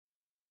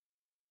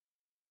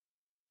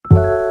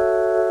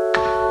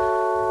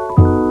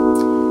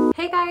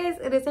Hey guys,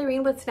 it is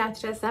Irene with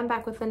Snatched Us. I'm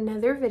back with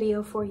another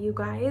video for you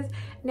guys.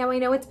 Now I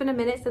know it's been a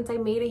minute since I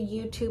made a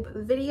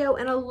YouTube video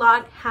and a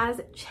lot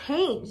has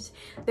changed.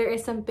 There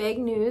is some big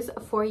news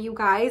for you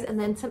guys and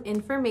then some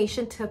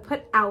information to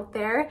put out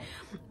there.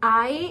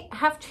 I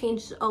have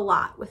changed a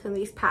lot within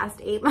these past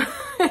 8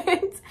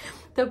 months.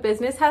 The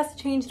business has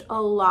changed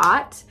a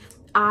lot.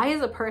 I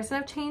as a person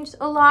have changed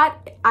a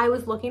lot. I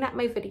was looking at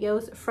my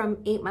videos from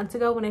 8 months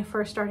ago when I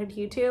first started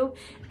YouTube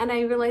and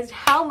I realized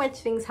how much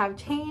things have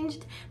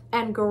changed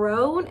and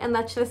grown, and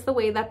that's just the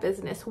way that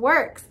business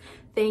works.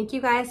 Thank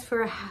you guys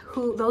for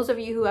those of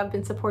you who have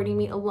been supporting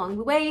me along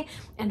the way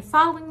and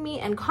following me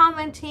and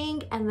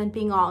commenting and then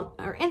being on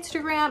our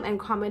Instagram and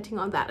commenting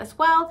on that as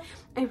well.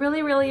 I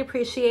really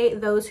appreciate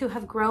those who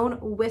have grown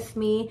with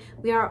me.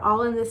 We are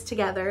all in this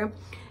together.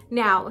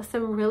 Now,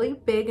 some really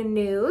big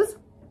news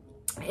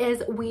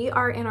is we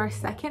are in our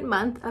 2nd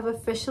month of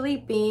officially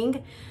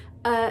being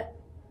a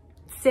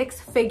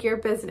 6-figure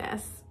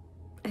business.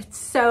 It's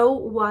so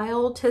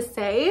wild to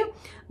say,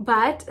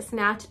 but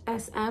Snatch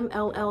SM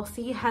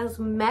LLC has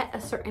met a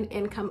certain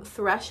income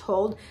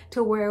threshold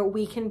to where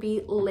we can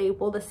be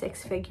labeled a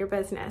 6-figure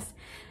business.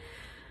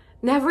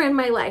 Never in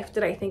my life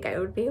did I think I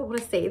would be able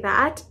to say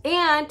that,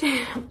 and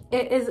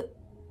it is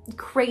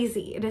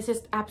crazy. It is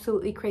just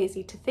absolutely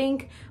crazy to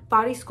think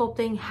body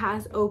sculpting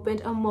has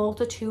opened a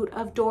multitude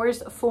of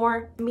doors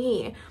for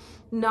me.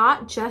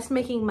 Not just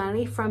making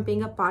money from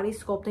being a body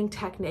sculpting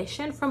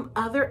technician, from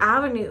other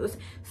avenues.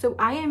 So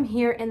I am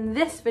here in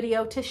this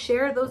video to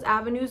share those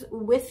avenues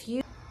with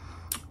you.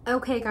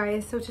 Okay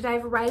guys, so to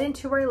dive right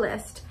into our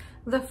list,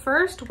 the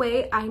first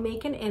way I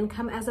make an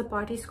income as a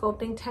body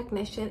sculpting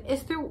technician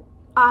is through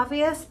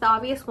the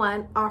obvious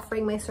one,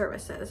 offering my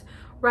services,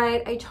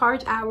 right? I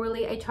charge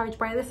hourly, I charge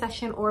by the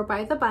session or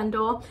by the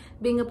bundle.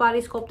 Being a body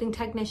sculpting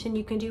technician,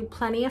 you can do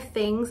plenty of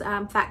things,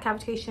 fat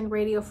cavitation,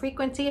 radio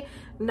frequency,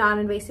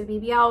 non-invasive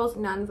BBLs,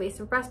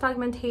 non-invasive breast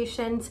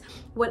augmentations,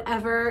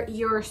 whatever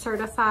you're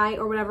certified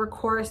or whatever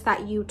course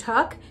that you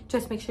took,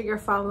 just make sure you're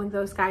following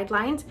those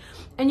guidelines.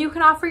 And you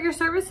can offer your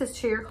services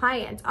to your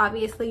clients.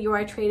 Obviously, you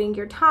are trading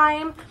your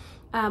time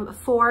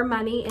for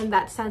money in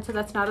that sense, so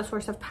that's not a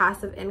source of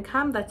passive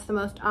income. That's the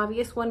most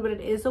obvious one, but it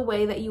is a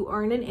way that you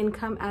earn an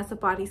income as a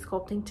body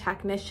sculpting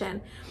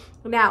technician.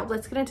 Now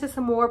let's get into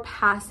some more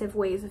passive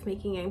ways of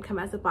making income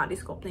as a body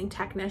sculpting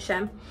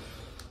technician.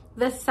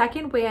 The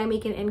second way I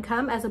make an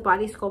income as a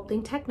body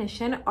sculpting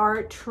technician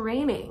are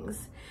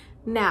trainings.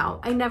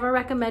 Now, I never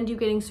recommend you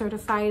getting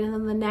certified and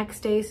then the next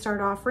day start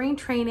offering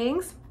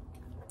trainings.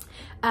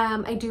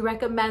 I do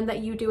recommend that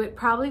you do it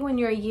probably when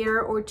you're a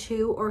year or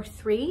 2 or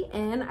 3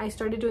 in. I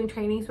started doing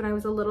trainings when I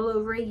was a little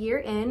over a year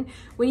in.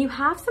 When you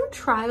have some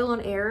trial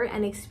and error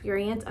and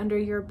experience under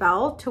your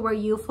belt to where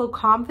you feel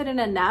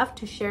confident enough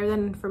to share that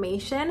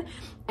information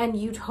and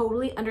you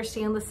totally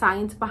understand the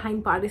science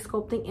behind body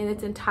sculpting in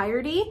its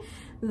entirety,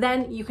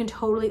 then you can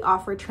totally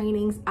offer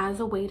trainings as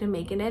a way to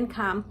make an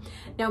income.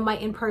 Now, my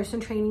in-person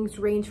trainings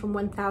range from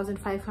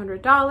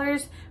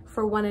 $1,500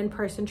 for one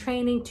in-person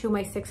training to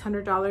my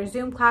 $600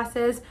 Zoom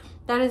classes.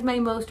 That is my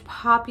most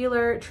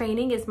popular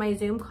training, is my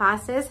Zoom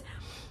classes.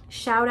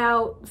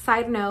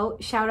 Side note,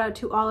 shout out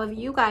to all of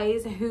you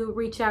guys who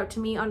reach out to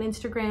me on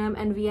Instagram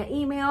and via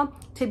email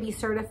to be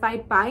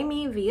certified by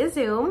me via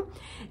Zoom.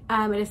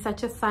 It is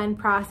such a fun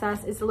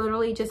process. It's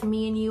literally just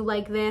me and you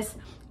like this,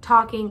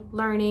 talking,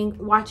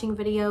 learning, watching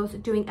videos,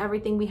 doing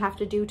everything we have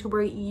to do to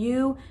where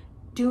you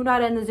do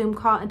not end the Zoom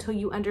call until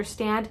you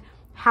understand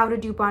how to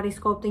do body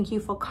sculpting. You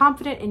feel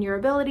confident in your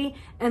ability,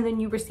 and then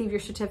you receive your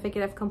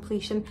certificate of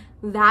completion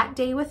that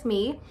day with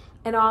me.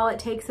 And all it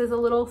takes is a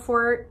little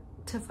 4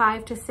 to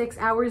 5 to 6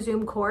 hour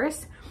Zoom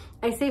course.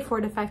 I say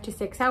 4 to 5 to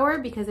 6 hour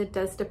because it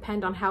does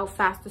depend on how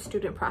fast the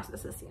student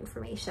processes the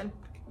information.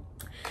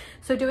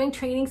 So doing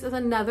trainings is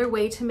another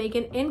way to make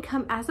an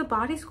income as a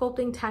body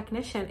sculpting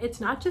technician.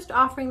 It's not just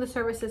offering the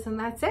services and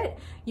that's it.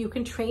 You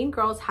can train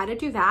girls how to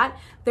do that.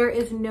 There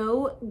is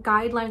no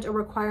guidelines or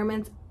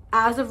requirements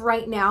as of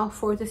right now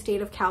for the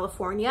state of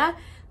California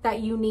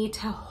that you need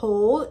to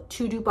hold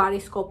to do body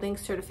sculpting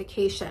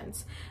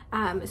certifications.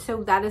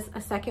 So that is a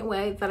second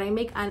way that I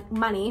make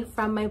money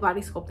from my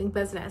body sculpting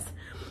business.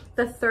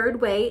 The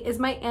third way is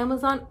my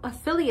Amazon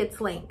affiliates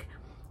link.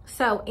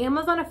 So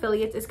Amazon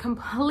affiliates is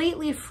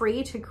completely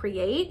free to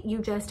create. You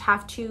just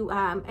have to,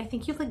 I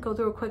think you go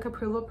through a quick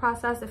approval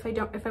process if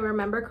I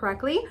remember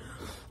correctly.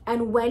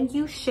 And when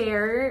you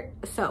share,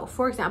 so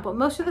for example,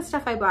 most of the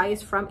stuff I buy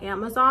is from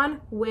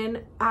Amazon.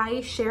 When I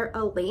share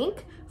a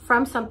link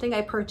from something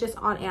I purchase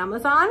on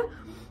Amazon,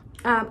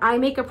 I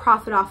make a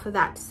profit off of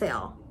that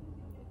sale.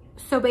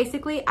 So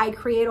basically I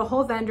create a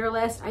whole vendor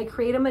list, I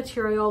create a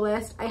material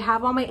list, I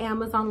have all my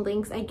Amazon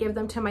links, I give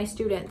them to my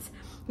students.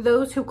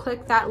 Those who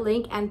click that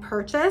link and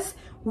purchase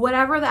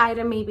whatever the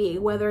item may be,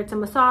 whether it's a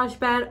massage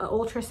bed, an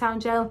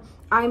ultrasound gel,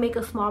 I make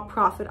a small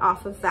profit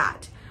off of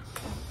that.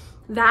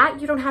 That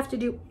you don't have to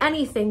do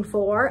anything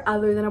for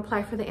other than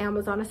apply for the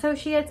Amazon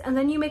Associates, and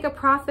then you make a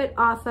profit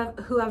off of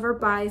whoever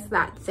buys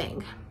that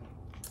thing.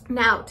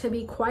 Now, to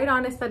be quite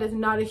honest, that is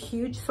not a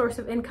huge source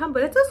of income,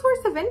 but it's a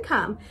source of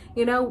income.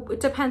 You know,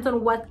 it depends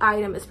on what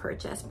item is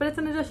purchased, but it's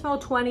an additional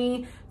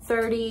 20,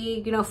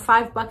 30, you know,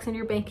 $5 in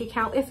your bank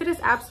account. If it is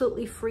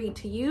absolutely free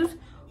to use,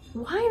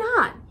 why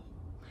not?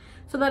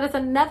 So that is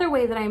another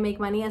way that I make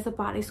money as a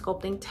body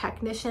sculpting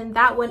technician.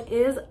 That one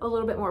is a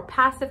little bit more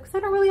passive because I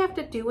don't really have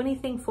to do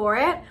anything for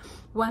it.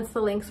 Once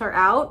the links are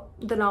out,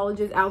 the knowledge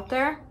is out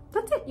there.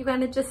 That's it. You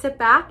kind of just sit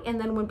back, and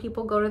then when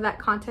people go to that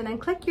content and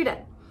click, you're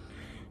done.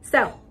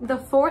 So the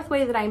fourth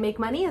way that I make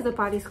money as a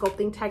body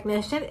sculpting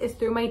technician is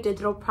through my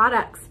digital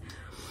products.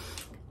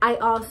 I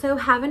also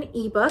have an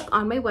ebook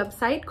on my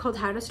website called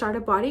How to Start a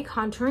Body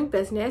Contouring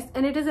Business,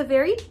 and it is a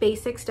very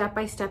basic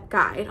step-by-step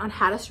guide on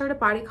how to start a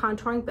body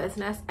contouring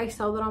business. I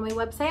sell that on my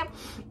website,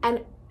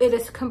 and it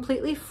is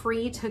completely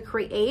free to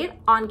create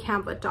on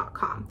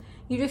Canva.com.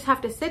 You just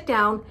have to sit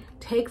down,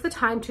 take the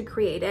time to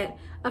create it,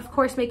 of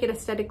course make it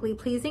aesthetically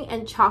pleasing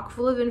and chock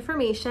full of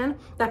information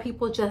that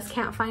people just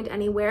can't find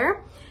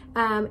anywhere.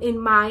 In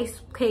my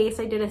case,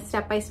 I did a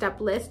step-by-step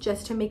list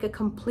just to make a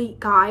complete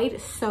guide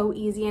so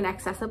easy and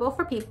accessible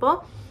for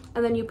people.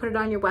 And then you put it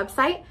on your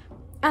website,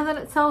 and then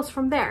it sells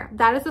from there.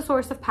 That is a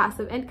source of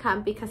passive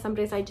income, because some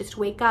days I just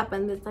wake up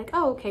and it's like,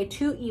 oh, okay,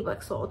 2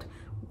 ebooks sold,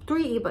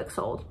 3 ebooks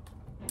sold.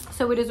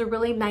 So it is a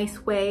really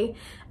nice way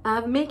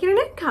of making an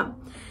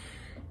income.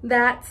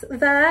 That's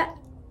that.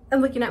 I'm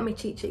looking at my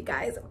cheat sheet,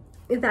 guys.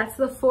 That's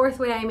the fourth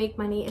way I make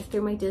money, is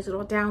through my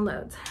digital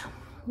downloads.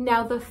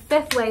 Now, the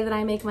fifth way that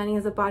I make money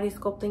as a body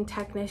sculpting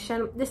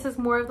technician, this is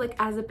more of like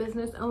as a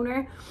business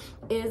owner,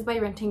 is by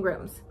renting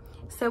rooms.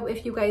 So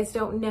if you guys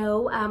don't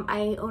know,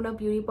 I own a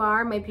beauty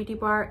bar. My beauty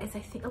bar is, I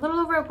think, a little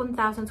over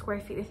 1,000 square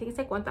feet. I think it's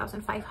like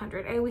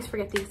 1,500. I always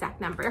forget the exact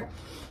number.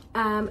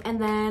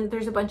 And then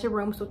there's a bunch of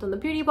rooms within the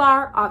beauty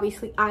bar.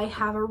 Obviously, I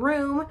have a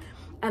room,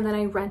 and then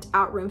I rent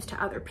out rooms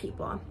to other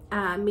people,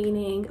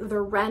 meaning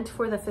the rent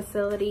for the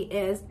facility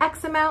is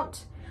X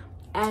amount,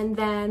 and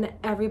then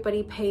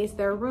everybody pays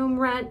their room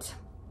rent,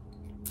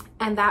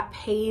 and that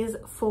pays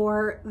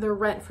for the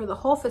rent for the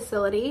whole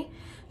facility.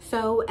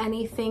 So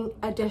anything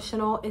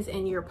additional is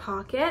in your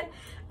pocket.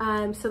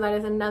 So that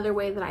is another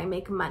way that I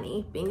make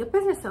money being a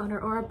business owner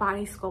or a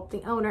body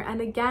sculpting owner.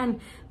 And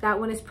again, that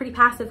one is pretty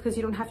passive because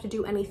you don't have to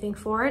do anything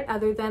for it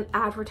other than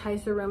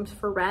advertise the rooms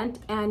for rent.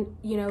 And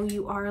you know,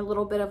 you are a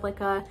little bit of like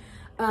a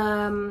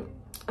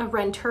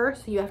renter,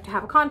 so you have to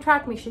have a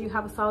contract, make sure you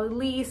have a solid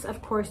lease.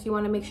 Of course, you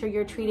want to make sure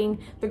you're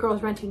treating the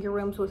girls renting your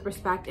rooms with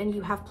respect, and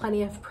you have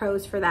plenty of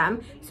pros for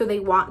them, so they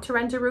want to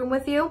rent a room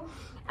with you.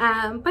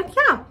 But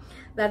yeah,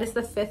 that is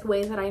the fifth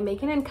way that I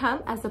make an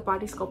income as a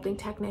body sculpting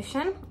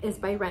technician, is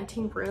by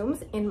renting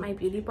rooms in my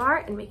beauty bar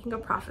and making a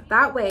profit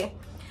that way.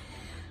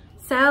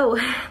 So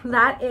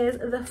that is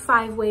the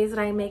 5 ways that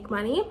I make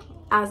money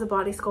as a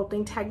body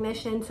sculpting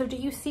technician. So do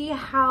you see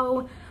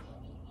how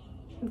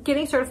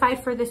getting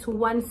certified for this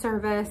one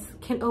service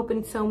can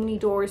open so many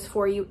doors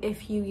for you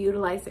if you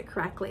utilize it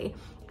correctly?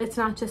 It's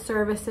not just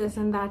services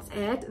and that's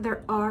it.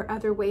 There are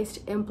other ways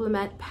to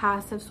implement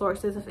passive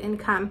sources of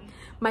income.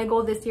 My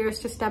goal this year is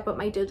to step up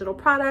my digital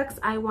products.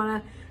 I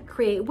want to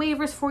create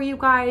waivers for you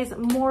guys,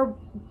 more,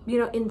 you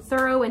know, in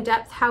thorough,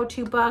 in-depth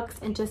how-to books,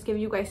 and just give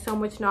you guys so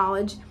much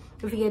knowledge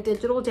via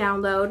digital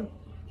download.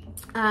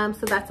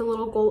 So that's a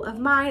little goal of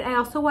mine. I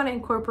also want to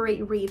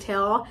incorporate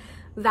retail.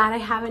 That I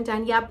haven't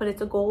done yet, but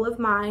it's a goal of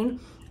mine.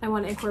 I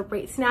want to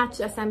incorporate snatch,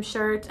 SM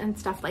shirts, and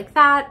stuff like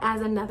that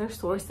as another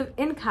source of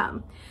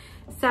income.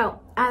 So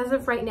as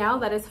of right now,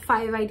 that is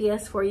 5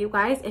 ideas for you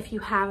guys if you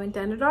haven't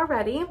done it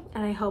already,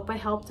 and I hope I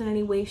helped in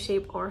any way,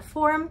 shape, or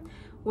form.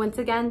 Once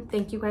again,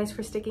 thank you guys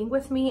for sticking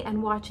with me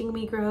and watching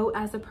me grow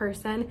as a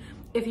person.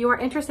 If you are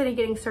interested in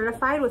getting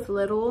certified with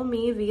little old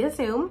me via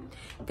Zoom,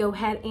 go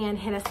ahead and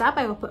hit us up.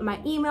 I will put my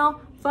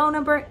email, phone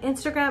number,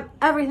 Instagram,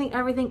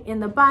 everything in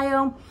the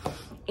bio.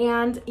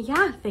 And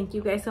yeah, thank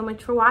you guys so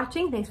much for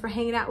watching. Thanks for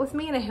hanging out with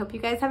me, and I hope you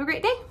guys have a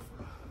great day.